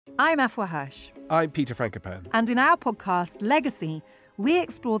I'm Afua Hirsch. I'm Peter Frankopan. And in our podcast, Legacy, we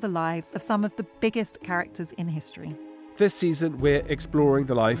explore the lives of some of the biggest characters in history. This season, we're exploring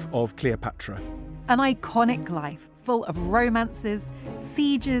the life of Cleopatra. An iconic life full of romances,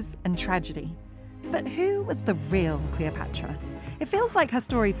 sieges, and tragedy. But who was the real Cleopatra? It feels like her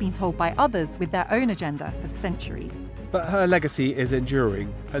story's been told by others with their own agenda for centuries. But her legacy is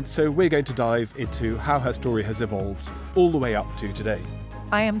enduring, and so we're going to dive into how her story has evolved all the way up to today.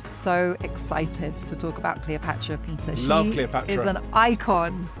 I am so excited to talk about Cleopatra, Peter. Love Cleopatra. She is an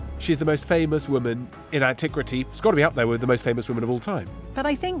icon. She's the most famous woman in antiquity. It's got to be up there with the most famous women of all time. But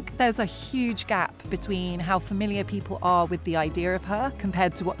I think there's a huge gap between how familiar people are with the idea of her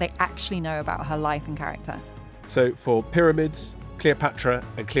compared to what they actually know about her life and character. So for Pyramids, Cleopatra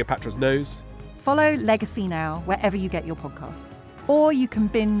and Cleopatra's Nose, follow Legacy now wherever you get your podcasts. Or you can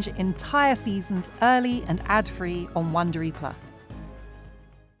binge entire seasons early and ad-free on Wondery Plus.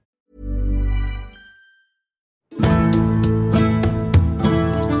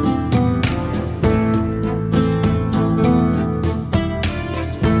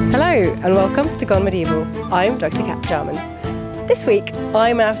 Hello and welcome to Gone Medieval. I'm Dr. Kat Jarman. This week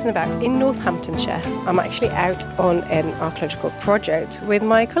I'm out and about in Northamptonshire. I'm actually out on an archaeological project with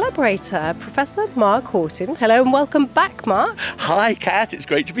my collaborator, Professor Mark Horton. Hello and welcome back, Mark. Hi, Kat. It's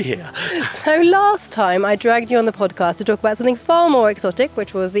great to be here. So last time I dragged you on the podcast to talk about something far more exotic,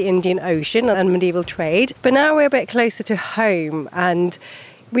 which was the Indian Ocean and medieval trade. But now we're a bit closer to home and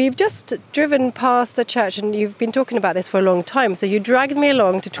we've just driven past the church and you've been talking about this for a long time, so you dragged me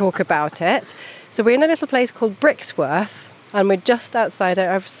along to talk about it. So we're in a little place called Brixworth and we're just outside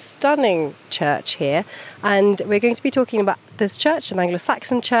a stunning church here, and we're going to be talking about this church, an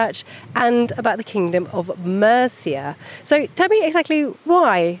Anglo-Saxon church, and about the Kingdom of Mercia. So tell me exactly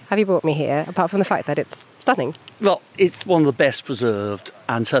why have you brought me here, apart from the fact that it's stunning? Well, it's one of the best preserved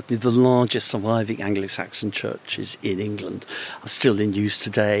and certainly the largest surviving Anglo-Saxon churches in England, are still in use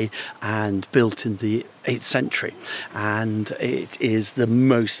today and built in the 8th century. And it is the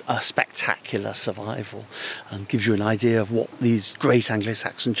most spectacular survival and gives you an idea of what these great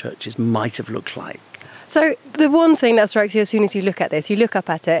Anglo-Saxon churches might have looked like. So the one thing that strikes you as soon as you look at this, you look up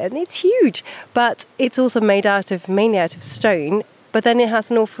at it and it's huge, but it's also made mainly out of stone, but then it has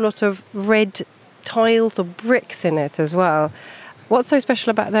an awful lot of red tiles or bricks in it as well. What's so special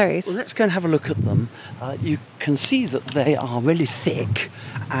about those? Well, let's go and have a look at them. You can see that they are really thick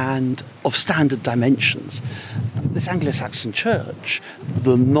and of standard dimensions. This Anglo-Saxon church,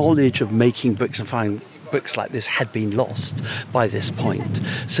 the knowledge of making bricks and fine bricks like this had been lost by this point.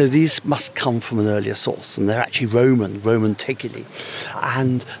 So these must come from an earlier source, and they're actually Roman teguli.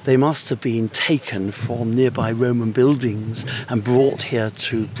 And they must have been taken from nearby Roman buildings and brought here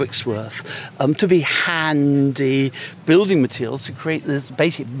to Brixworth to be handy building materials to create this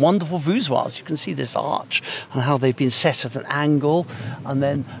basic wonderful voussoirs. You can see this arch and how they've been set at an angle and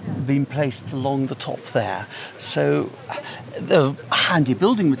then been placed along the top there. So they're handy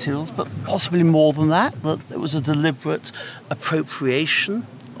building materials, but possibly more than that it was a deliberate appropriation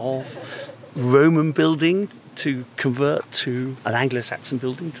of Roman building to convert to an Anglo-Saxon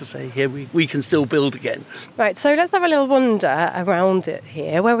building to say, here we can still build again. Right, so let's have a little wander around it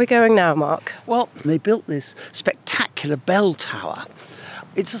here. Where are we going now, Mark? Well, they built this spectacular bell tower.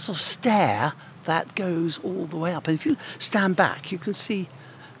 It's a sort of stair that goes all the way up. And if you stand back, you can see,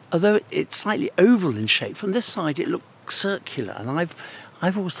 although it's slightly oval in shape, from this side it looks circular, and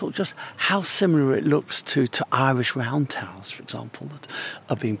I've always thought just how similar it looks to Irish round towers, for example, that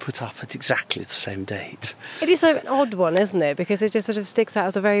are being put up at exactly the same date. It is an odd one, isn't it? Because it just sort of sticks out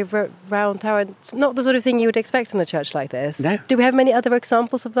as a very round tower. It's not the sort of thing you would expect in a church like this. No. Do we have many other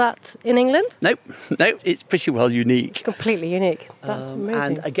examples of that in England? No, it's pretty well unique. Completely unique. That's amazing.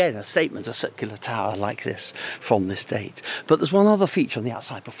 And again, a circular tower like this from this date. But there's one other feature on the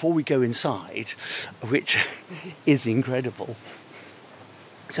outside before we go inside, which is incredible.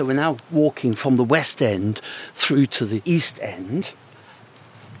 So we're now walking from the west end through to the east end.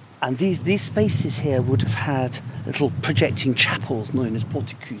 And these spaces here would have had little projecting chapels known as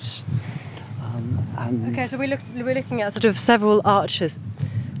porticus. Okay, so we're looking at sort of several arches.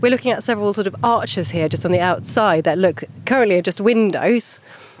 We're looking at several sort of arches here just on the outside that look currently are just windows.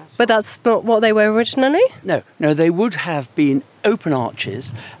 But that's not what they were originally? No, they would have been open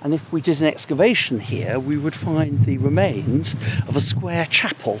arches, and if we did an excavation here, we would find the remains of a square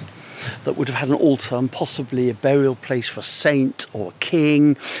chapel that would have had an altar and possibly a burial place for a saint or a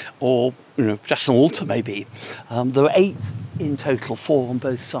king, or just an altar maybe. There were 8 in total, 4 on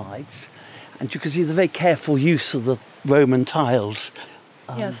both sides, and you can see the very careful use of the Roman tiles.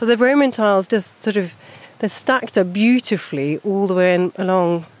 So the Roman tiles just sort of They're stacked up beautifully all the way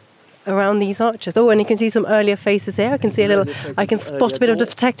along around these arches. Oh, and you can see some earlier faces here. I can see I can spot a bit of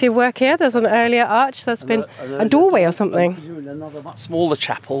detective work here. There's an earlier arch that's been a doorway or something. Another much smaller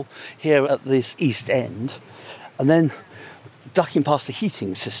chapel here at this east end. And then ducking past the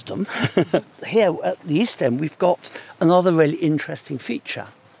heating system, here at the east end we've got another really interesting feature.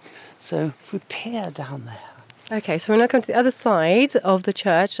 So we peer down there. Okay, so we're now coming to the other side of the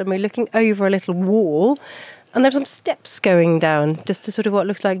church and we're looking over a little wall and there's some steps going down just to sort of what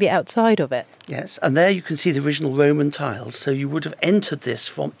looks like the outside of it. Yes, and there you can see the original Roman tiles. So you would have entered this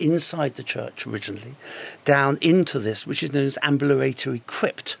from inside the church originally, down into this, which is known as ambulatory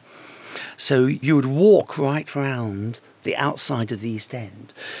crypt. So you would walk right round the outside of the east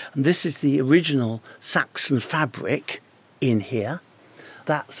end. And this is the original Saxon fabric in here.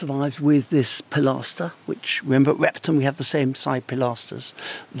 That survives with this pilaster, which, remember at Repton we have the same side pilasters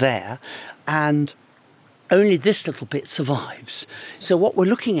there. And only this little bit survives. So what we're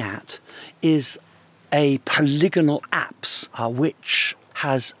looking at is a polygonal apse, which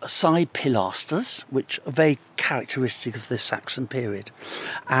has side pilasters, which are very characteristic of the Saxon period.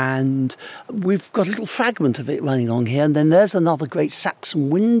 And we've got a little fragment of it running on here, and then there's another great Saxon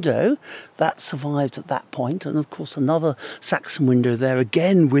window that survived at that point, and of course another Saxon window there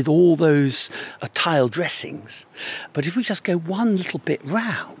again with all those tile dressings. But if we just go one little bit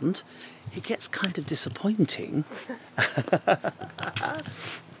round, it gets kind of disappointing.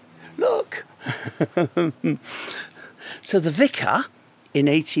 Look! So the vicar in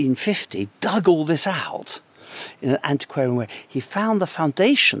 1850 dug all this out in an antiquarian way. He found the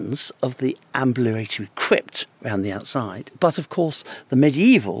foundations of the ambulatory crypt around the outside. But of course, the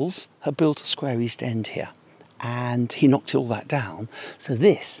medievals had built a square east end here. And he knocked all that down. So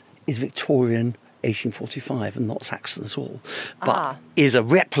this is Victorian 1845 and not Saxon at all. But is a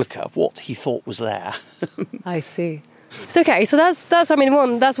replica of what he thought was there. I see. So, okay, so that's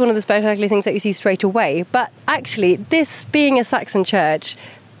one of the spectacular things that you see straight away. But actually, this being a Saxon church,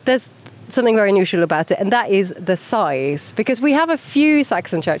 there's something very unusual about it, and that is the size. Because we have a few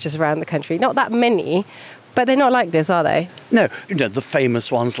Saxon churches around the country, not that many, but they're not like this, are they? No, the famous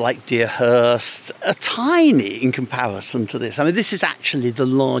ones like Deerhurst are tiny in comparison to this. I mean, this is actually the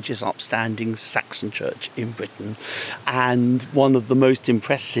largest upstanding Saxon church in Britain and one of the most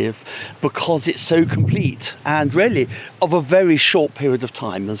impressive because it's so complete and really of a very short period of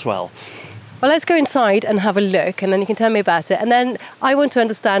time as well. Well, let's go inside and have a look, and then you can tell me about it. And then I want to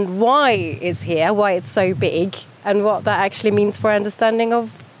understand why it's here, why it's so big, and what that actually means for our understanding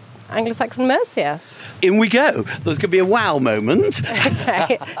of Anglo-Saxon Mercia. In we go. There's going to be a wow moment.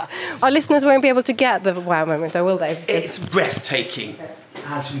 Okay. Our listeners won't be able to get the wow moment, though, will they? It's breathtaking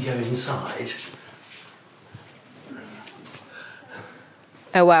as we go inside.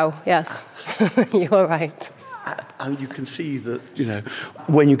 Oh, wow, yes. You're right. And you can see that,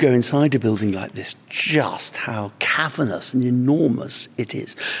 when you go inside a building like this, just how cavernous and enormous it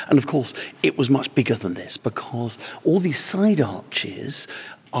is. And of course, it was much bigger than this because all these side arches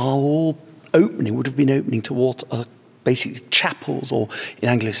are all would have been opening to what are basically chapels, or in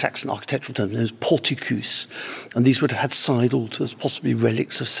Anglo-Saxon architectural terms, known as porticus. And these would have had side altars, possibly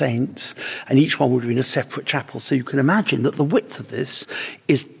relics of saints, and each one would have been a separate chapel. So you can imagine that the width of this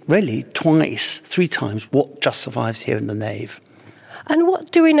is really three times what just survives here in the nave. And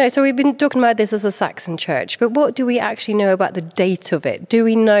what do we know? So we've been talking about this as a Saxon church, but what do we actually know about the date of it? Do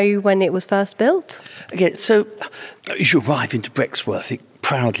we know when it was first built? Okay, so as you arrive into Brexworth, it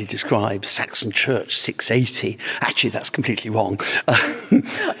proudly describes Saxon Church 680. Actually, that's completely wrong.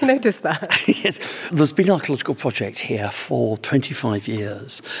 I noticed that. Yes. There's been an archaeological project here for 25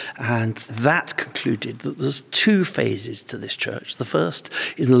 years, and that concluded that there's two phases to this church. The first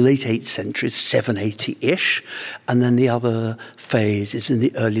is in the late 8th century, 780-ish, and then the other phase is in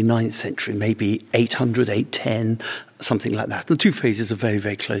the early 9th century, maybe 800, 810, something like that. The two phases are very,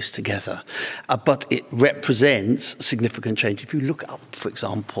 very close together. But it represents significant change. If you look up, for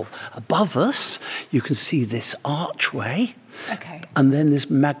example, above us, you can see this archway. Okay. And then this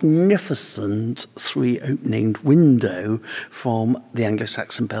magnificent three-opening window from the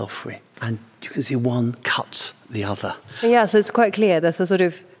Anglo-Saxon belfry. And you can see one cuts the other. Yeah, so it's quite clear. There's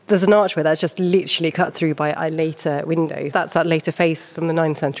an archway that's just literally cut through by a later window. That's that later face from the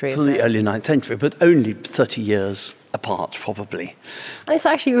 9th century, From the early 9th century, but only 30 years apart, probably. And it's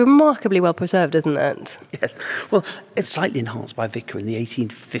actually remarkably well preserved, isn't it? Yes. Well, it's slightly enhanced by a vicar in the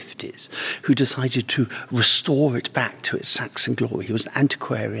 1850s who decided to restore it back to its Saxon glory. He was an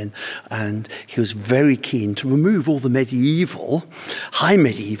antiquarian and he was very keen to remove all the high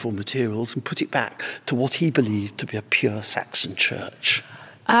medieval materials and put it back to what he believed to be a pure Saxon church.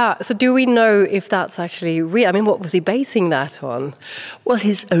 So do we know if that's actually real? I mean, what was he basing that on? Well,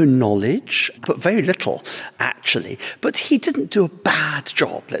 his own knowledge, but very little, actually. But he didn't do a bad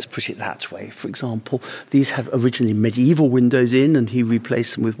job, let's put it that way. For example, these had originally medieval windows in, and he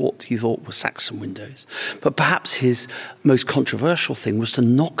replaced them with what he thought were Saxon windows. But perhaps his most controversial thing was to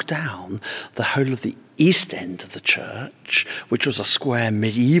knock down the whole of the east end of the church, which was a square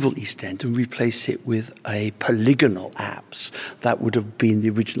medieval east end, and replace it with a polygonal apse that would have been the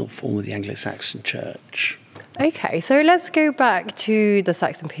original form of the Anglo-Saxon church. Okay, so let's go back to the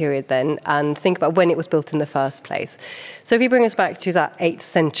Saxon period then and think about when it was built in the first place. So if you bring us back to that 8th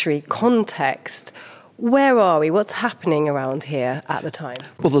century context, where are we? What's happening around here at the time?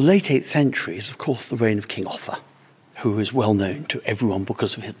 Well, the late 8th century is, of course, the reign of King Offa, who is well known to everyone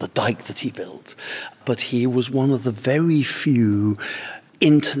because of the dike that he built. But he was one of the very few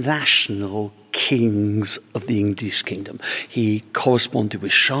international kings of the English kingdom. He corresponded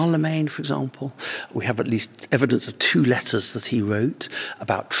with Charlemagne, for example. We have at least evidence of 2 letters that he wrote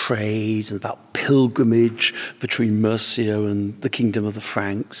about trade and about pilgrimage between Mercia and the kingdom of the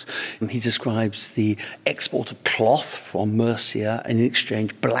Franks. And he describes the export of cloth from Mercia and in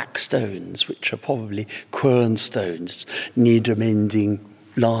exchange black stones, which are probably quern stones, Niedermending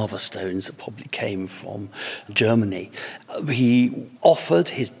lava stones that probably came from Germany. He offered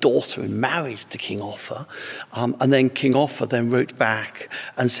his daughter in marriage to King Offa, and then King Offa then wrote back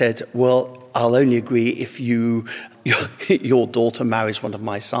and said, well, I'll only agree if your daughter marries one of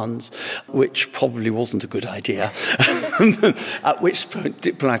my sons, which probably wasn't a good idea. At which point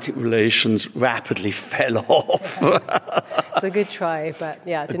diplomatic relations rapidly fell off. It's a good try, but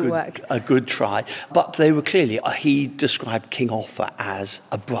yeah, it didn't work. A good try. But they were clearly, he described King Offa as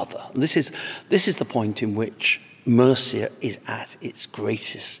a brother. And this is the point in which Mercia is at its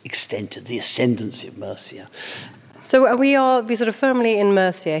greatest extent, the ascendancy of Mercia. So we're sort of firmly in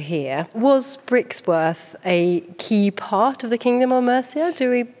Mercia here. Was Brixworth a key part of the Kingdom of Mercia? Do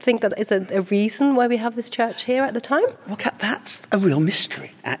we think that it's a reason why we have this church here at the time? Well, that's a real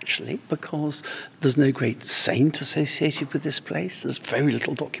mystery, actually, because there's no great saint associated with this place. There's very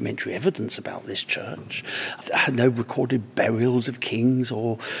little documentary evidence about this church. There had no recorded burials of kings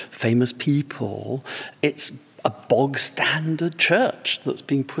or famous people. It's a bog-standard church that's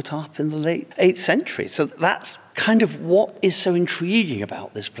been put up in the late 8th century. So that's kind of what is so intriguing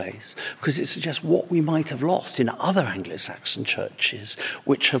about this place, because it suggests what we might have lost in other Anglo-Saxon churches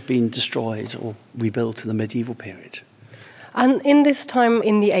which have been destroyed or rebuilt in the medieval period. And in this time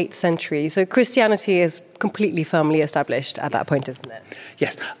in the 8th century, so Christianity is completely firmly established at that point, isn't it?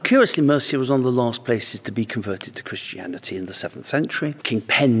 Yes. Curiously, Mercia was one of the last places to be converted to Christianity in the 7th century. King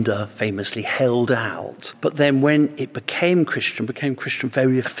Penda famously held out. But then when it became Christian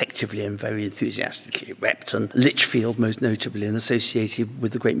very effectively and very enthusiastically. Repton, Lichfield most notably, and associated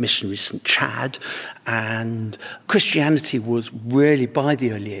with the great missionary St. Chad. And Christianity was really, by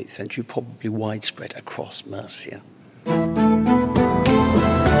the early 8th century, probably widespread across Mercia.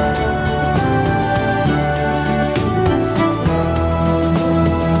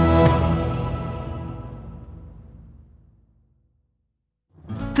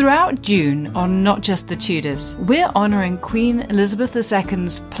 Throughout June on Not Just the Tudors, we're honouring Queen Elizabeth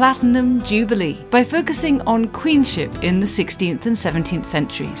II's Platinum Jubilee by focusing on queenship in the 16th and 17th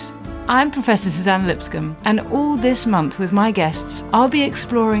centuries. I'm Professor Suzanne Lipscomb, and all this month with my guests, I'll be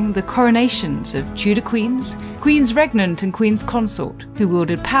exploring the coronations of Tudor queens, queens regnant and queens consort, who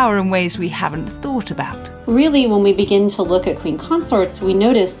wielded power in ways we haven't thought about. Really, when we begin to look at queen consorts, we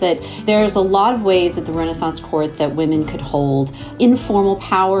notice that there's a lot of ways at the Renaissance court that women could hold informal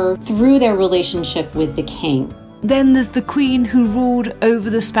power through their relationship with the king. Then there's the queen who ruled over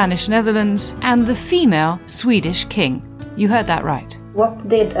the Spanish Netherlands and the female Swedish king. You heard that right. What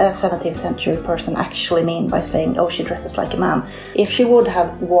did a 17th century person actually mean by saying, oh, she dresses like a man? If she would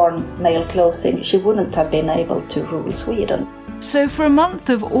have worn male clothing, she wouldn't have been able to rule Sweden. So for a month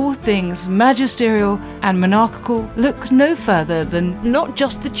of all things magisterial and monarchical, look no further than Not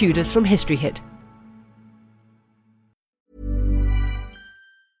Just the Tudors from History Hit.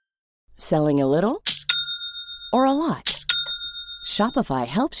 Selling a little or a lot? Shopify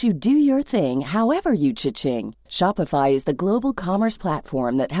helps you do your thing however you cha-ching. Shopify is the global commerce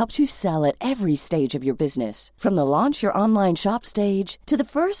platform that helps you sell at every stage of your business. From the launch your online shop stage to the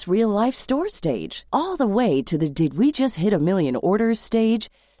first real-life store stage, all the way to the did we just hit a million orders stage.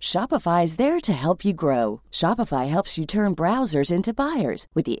 Shopify is there to help you grow. Shopify helps you turn browsers into buyers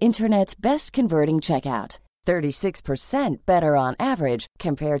with the internet's best converting checkout. 36% better on average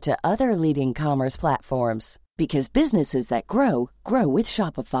compared to other leading commerce platforms. Because businesses that grow, grow with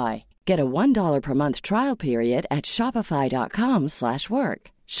Shopify. Get a $1 per month trial period at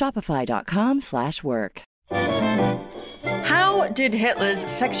shopify.com/work. Shopify.com/work. How did Hitler's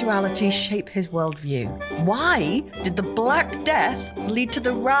sexuality shape his worldview? Why did the Black Death lead to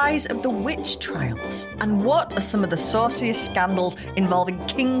the rise of the witch trials? And what are some of the sauciest scandals involving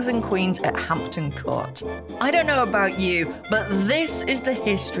kings and queens at Hampton Court? I don't know about you, but this is the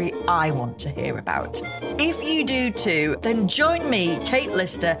history I want to hear about. If you do too, then join me, Kate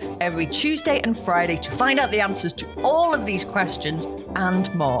Lister, every Tuesday and Friday to find out the answers to all of these questions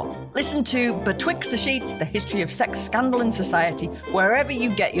and more. Listen to Betwixt the Sheets, The History of Sex, Scandal and Society, wherever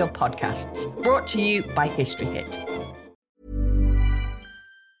you get your podcasts. Brought to you by History Hit.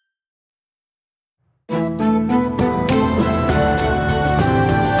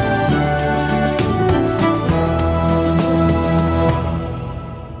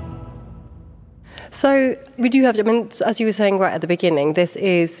 So we do have, I mean, as you were saying right at the beginning, this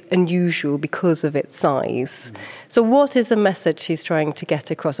is unusual because of its size. So what is the message he's trying to get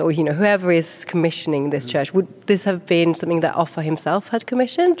across? Or, you know, whoever is commissioning this church, would this have been something that Offa himself had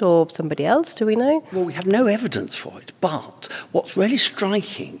commissioned or somebody else? Do we know? Well, we have no evidence for it, but what's really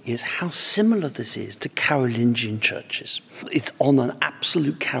striking is how similar this is to Carolingian churches. It's on an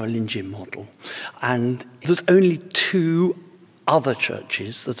absolute Carolingian model, and there's only two other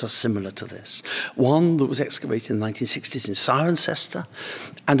churches that are similar to this. One that was excavated in the 1960s in Cirencester,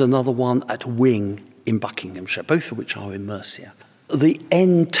 and another one at Wing in Buckinghamshire, both of which are in Mercia. The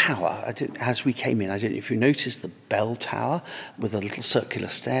end tower, as we came in, I don't know if you noticed the bell tower with a little circular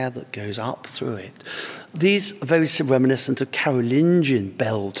stair that goes up through it. These are very reminiscent of Carolingian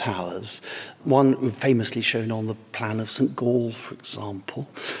bell towers, one famously shown on the plan of St. Gall, for example,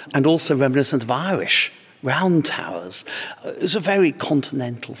 and also reminiscent of Irish round towers. It was a very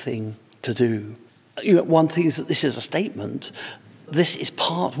continental thing to do. You know, one thing is that this is a statement.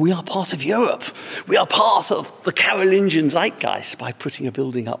 We are part of Europe. We are part of the Carolingian zeitgeist by putting a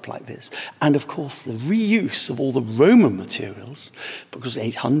building up like this. And of course, the reuse of all the Roman materials, because in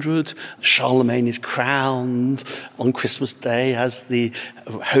 800, Charlemagne is crowned on Christmas Day as the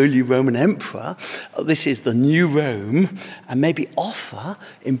Holy Roman Emperor. This is the new Rome, and maybe Offa,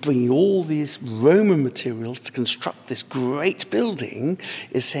 in bringing all these Roman materials to construct this great building,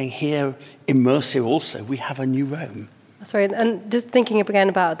 is saying here in Mercia also, we have a new Rome. Sorry, and just thinking again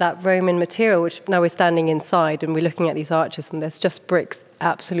about that Roman material, which now we're standing inside and we're looking at these arches and there's just bricks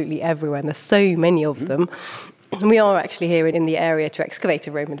absolutely everywhere and there's so many of them. And we are actually here in the area to excavate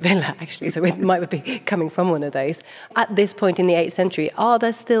a Roman villa, actually, so it might be coming from one of those. At this point in the 8th century, are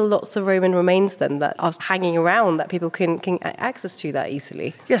there still lots of Roman remains then that are hanging around that people can access to that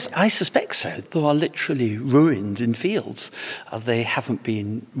easily? Yes, I suspect so. There are literally ruins in fields. They haven't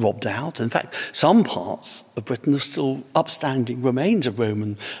been robbed out. In fact, some parts of Britain are still upstanding remains of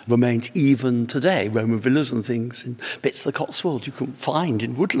Roman remains even today. Roman villas and things in bits of the Cotswolds you can find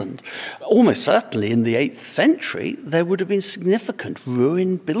in woodland. Almost certainly in the 8th century, there would have been significant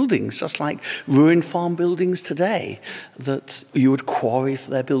ruined buildings, just like ruined farm buildings today, that you would quarry for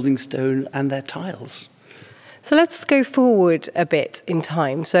their building stone and their tiles. So let's go forward a bit in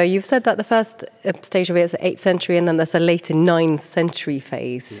time. So you've said that the first stage of it is the 8th century, and then there's a later 9th century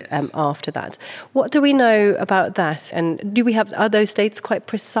phase after that. What do we know about that? And are those dates quite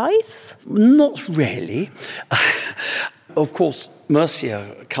precise? Not really. Of course,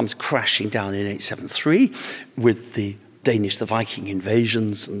 Mercia comes crashing down in 873 with the Viking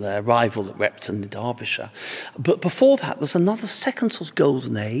invasions and their arrival at Repton in Derbyshire. But before that, there's another second sort of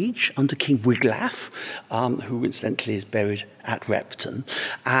golden age under King Wiglaf, who incidentally is buried at Repton.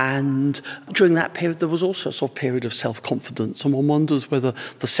 And during that period, there was also a sort of period of self-confidence, and one wonders whether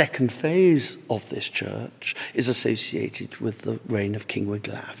the second phase of this church is associated with the reign of King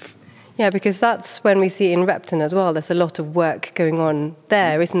Wiglaf. Yeah, because that's when we see in Repton as well, there's a lot of work going on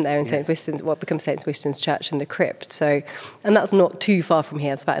there, isn't there, in St. Witton's, what becomes St. Witton's Church and the crypt. So, and that's not too far from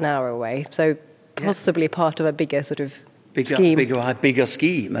here, it's about an hour away. So possibly part of a bigger sort of scheme. Bigger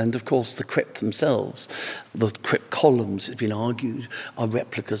scheme. And of course the crypt themselves, the crypt columns, it's been argued, are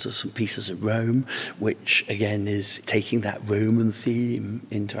replicas of St. Peter's at Rome, which again is taking that Roman theme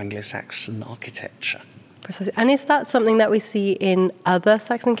into Anglo-Saxon architecture. Precisely. And is that something that we see in other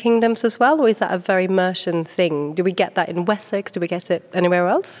Saxon kingdoms as well, or is that a very Mercian thing? Do we get that in Wessex? Do we get it anywhere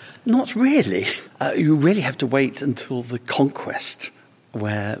else? Not really. You really have to wait until the conquest,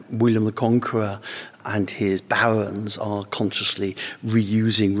 where William the Conqueror and his barons are consciously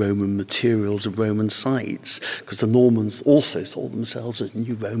reusing Roman materials and Roman sites, because the Normans also saw themselves as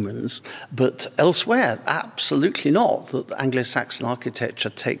new Romans. But elsewhere, absolutely not. That Anglo-Saxon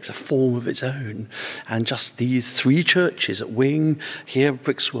architecture takes a form of its own. And just these three churches at Wing, here at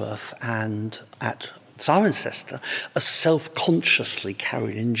Brixworth, and at Cirencester, a self-consciously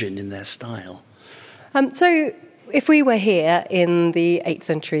Carolingian in their style. So if we were here in the 8th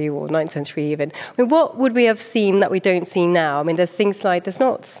century or 9th century even, I mean, what would we have seen that we don't see now? I mean, there's things like, there's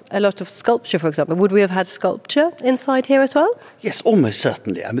not a lot of sculpture, for example. Would we have had sculpture inside here as well? Yes, almost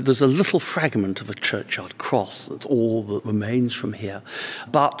certainly. I mean, there's a little fragment of a churchyard cross. That's all that remains from here.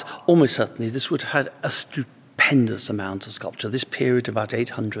 But almost certainly this would have had a stupendous amount of sculpture. This period, about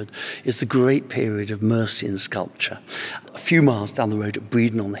 800, is the great period of Mercian sculpture. A few miles down the road at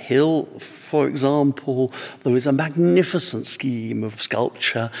Bredon-on-the-Hill, for example, there is a magnificent scheme of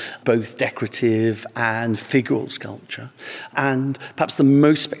sculpture, both decorative and figural sculpture. And perhaps the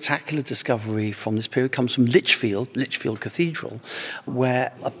most spectacular discovery from this period comes from Lichfield Cathedral,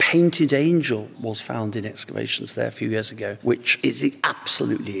 where a painted angel was found in excavations there a few years ago, which is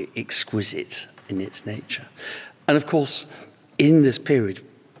absolutely exquisite in its nature. And of course, in this period,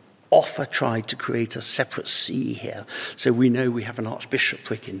 Offa tried to create a separate see here. So we know we have an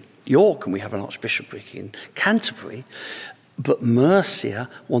archbishopric in York and we have an archbishopric in Canterbury, but Mercia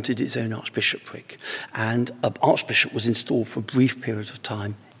wanted its own archbishopric, and an archbishop was installed for a brief period of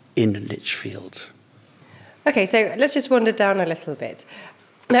time in Lichfield. Okay, so let's just wander down a little bit.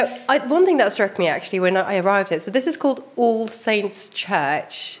 Now, one thing that struck me actually when I arrived here, so this is called All Saints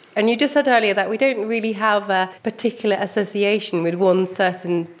Church, and you just said earlier that we don't really have a particular association with one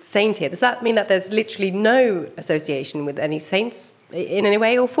certain saint here. Does that mean that there's literally no association with any saints in any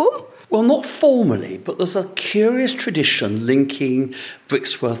way or form? Well, not formally, but there's a curious tradition linking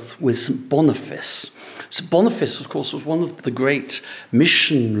Brixworth with St Boniface. St Boniface, of course, was one of the great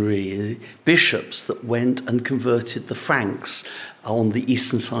missionary bishops that went and converted the Franks on the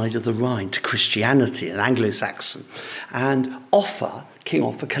eastern side of the Rhine to Christianity, an Anglo-Saxon. And Offa, King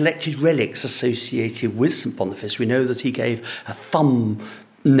Offa, collected relics associated with St Boniface. We know that he gave a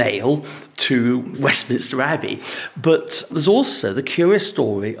thumbnail to Westminster Abbey. But there's also the curious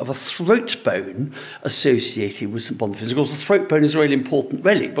story of a throat bone associated with St Boniface. Of course, the throat bone is a really important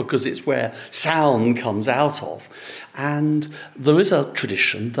relic because it's where sound comes out of. And there is a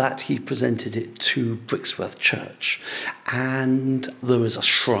tradition that he presented it to Brixworth Church. And there is a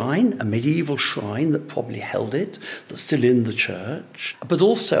shrine, a medieval shrine that probably held it, that's still in the church, but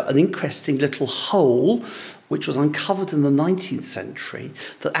also an interesting little hole which was uncovered in the 19th century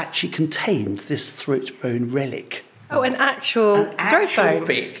that actually contained this throat bone relic. Oh, an actual throat bone?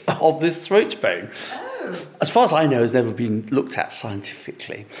 Bit of this throat bone. As far as I know, has never been looked at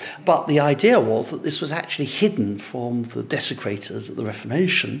scientifically. But the idea was that this was actually hidden from the desecrators at the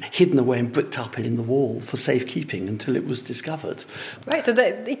Reformation, hidden away and bricked up in the wall for safekeeping until it was discovered. Right, so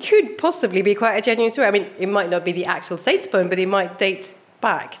it could possibly be quite a genuine story. I mean, it might not be the actual saint's bone, but it might date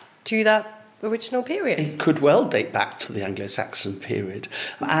back to that original period. It could well date back to the Anglo-Saxon period.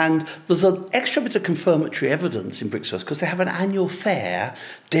 And there's an extra bit of confirmatory evidence in Brixworth because they have an annual fair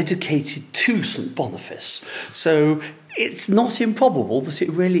dedicated to St Boniface. So it's not improbable that it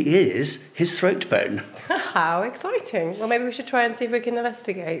really is his throat bone. How exciting. Well, maybe we should try and see if we can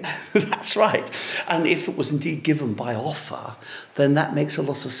investigate. That's right. And if it was indeed given by Offa, then that makes a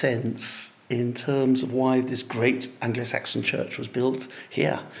lot of sense in terms of why this great Anglo-Saxon church was built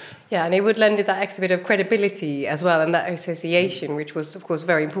here. Yeah, and it would lend it that extra bit of credibility as well, and that association, which was, of course,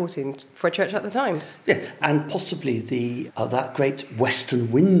 very important for a church at the time. Yeah, and possibly that great western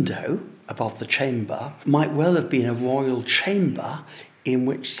window above the chamber might well have been a royal chamber in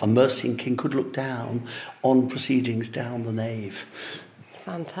which a Mercian king could look down on proceedings down the nave.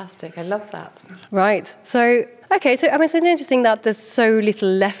 Fantastic, I love that. Right, so I mean, it's interesting that there's so little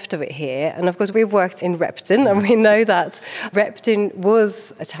left of it here. And of course, we've worked in Repton, and we know that Repton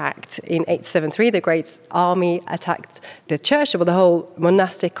was attacked in 873. The Great Army attacked the church, or the whole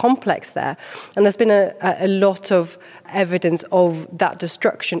monastic complex there. And there's been a lot of evidence of that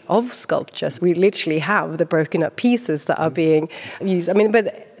destruction of sculptures. We literally have the broken up pieces that are being used. I mean,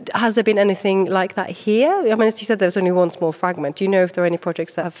 but has there been anything like that here? I mean, as you said, there's only one small fragment. Do you know if there are any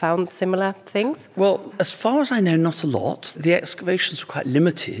projects that have found similar things? Well, as far as I know, not a lot. The excavations were quite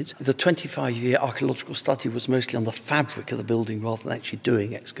limited. The 25-year archaeological study was mostly on the fabric of the building rather than actually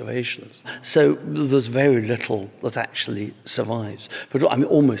doing excavations. So there's very little that actually survives. But I mean,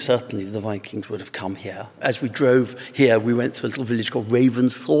 almost certainly the Vikings would have come here. As we drove here, we went to a little village called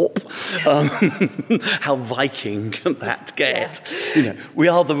Ravensthorpe. How Viking can that get? Yeah. You know, we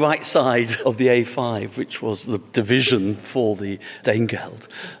are the right side of the A5, which was the division for the Danegeld.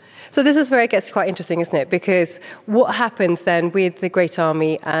 So this is where it gets quite interesting, isn't it? Because what happens then with the Great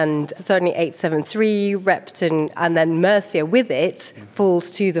Army, and certainly 873, Repton, and then Mercia with it, falls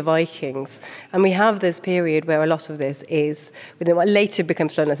to the Vikings. And we have this period where a lot of this is within what later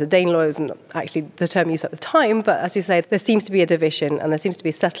becomes known as the Danelaw, isn't actually the term used at the time, but as you say, there seems to be a division and there seems to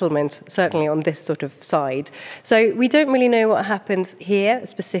be a settlement, certainly on this sort of side. So we don't really know what happens here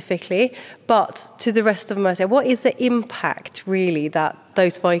specifically, but to the rest of Mercia, what is the impact really that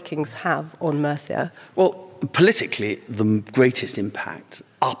those Vikings have on Mercia? Well, politically, the greatest impact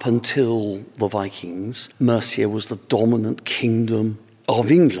up until the Vikings, Mercia was the dominant kingdom of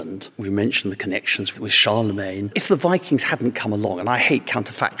England. We mentioned the connections with Charlemagne. If the Vikings hadn't come along, and I hate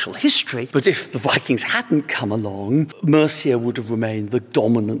counterfactual history, but if the Vikings hadn't come along, Mercia would have remained the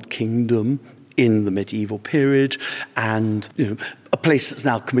dominant kingdom in the medieval period, and a place that's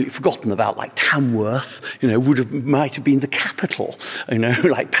now completely forgotten about, like Tamworth, might have been the capital,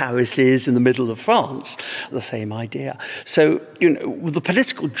 like Paris is in the middle of France, the same idea. So, the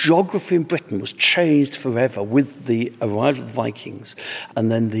political geography in Britain was changed forever with the arrival of the Vikings,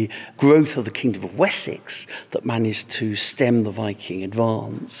 and then the growth of the Kingdom of Wessex that managed to stem the Viking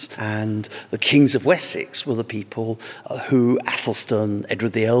advance. And the kings of Wessex were the people who, Athelstan,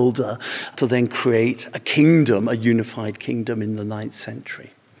 Edward the Elder, to then create a kingdom, a unified kingdom in the 9th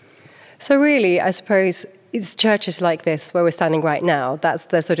century. So really, I suppose it's churches like this where we're standing right now, that's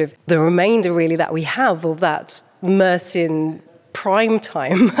the sort of the remainder really that we have of that Mercian prime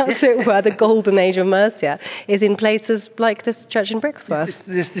time, as it were, the golden age of Mercia, is in places like this church in Brixworth.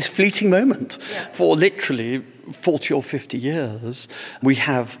 This fleeting moment. For literally 40 or 50 years, we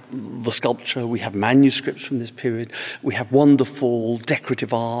have the sculpture, we have manuscripts from this period, we have wonderful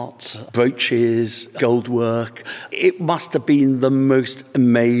decorative art, brooches, gold work. It must have been the most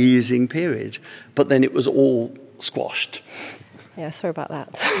amazing period, but then it was all squashed. Yeah, sorry about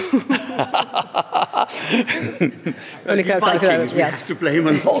that. Vikings, we have to blame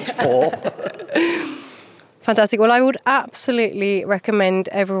a lot for. Fantastic. Well, I would absolutely recommend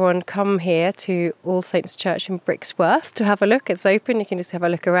everyone come here to All Saints Church in Brixworth to have a look. It's open. You can just have a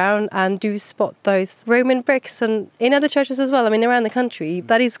look around and do spot those Roman bricks, and in other churches as well. I mean, around the country,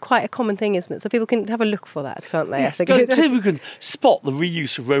 that is quite a common thing, isn't it? So people can have a look for that, can't they? Yes, we can spot the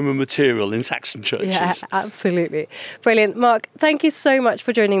reuse of Roman material in Saxon churches. Yeah, absolutely. Brilliant. Mark, thank you so much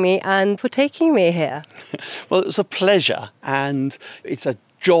for joining me and for taking me here. Well, it was a pleasure, and it's a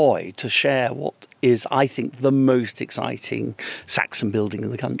joy to share what is, I think, the most exciting Saxon building in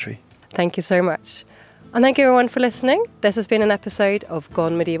the country. Thank you so much. And thank you everyone for listening. This has been an episode of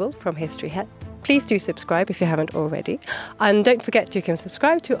Gone Medieval from History Hit. Please do subscribe if you haven't already. And don't forget you can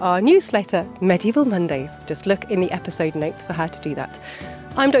subscribe to our newsletter, Medieval Mondays. Just look in the episode notes for how to do that.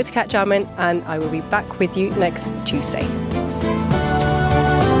 I'm Dr. Kat Jarman, and I will be back with you next Tuesday.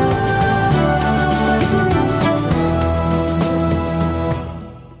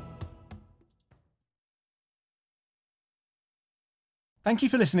 Thank you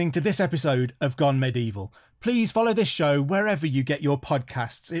for listening to this episode of Gone Medieval. Please follow this show wherever you get your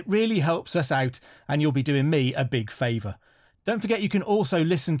podcasts. It really helps us out, and you'll be doing me a big favour. Don't forget you can also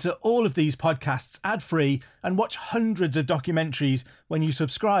listen to all of these podcasts ad-free and watch hundreds of documentaries when you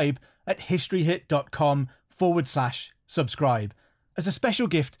subscribe at historyhit.com/subscribe. As a special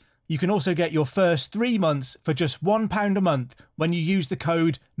gift, you can also get your first 3 months for just £1 a month when you use the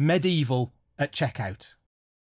code MEDIEVAL at checkout.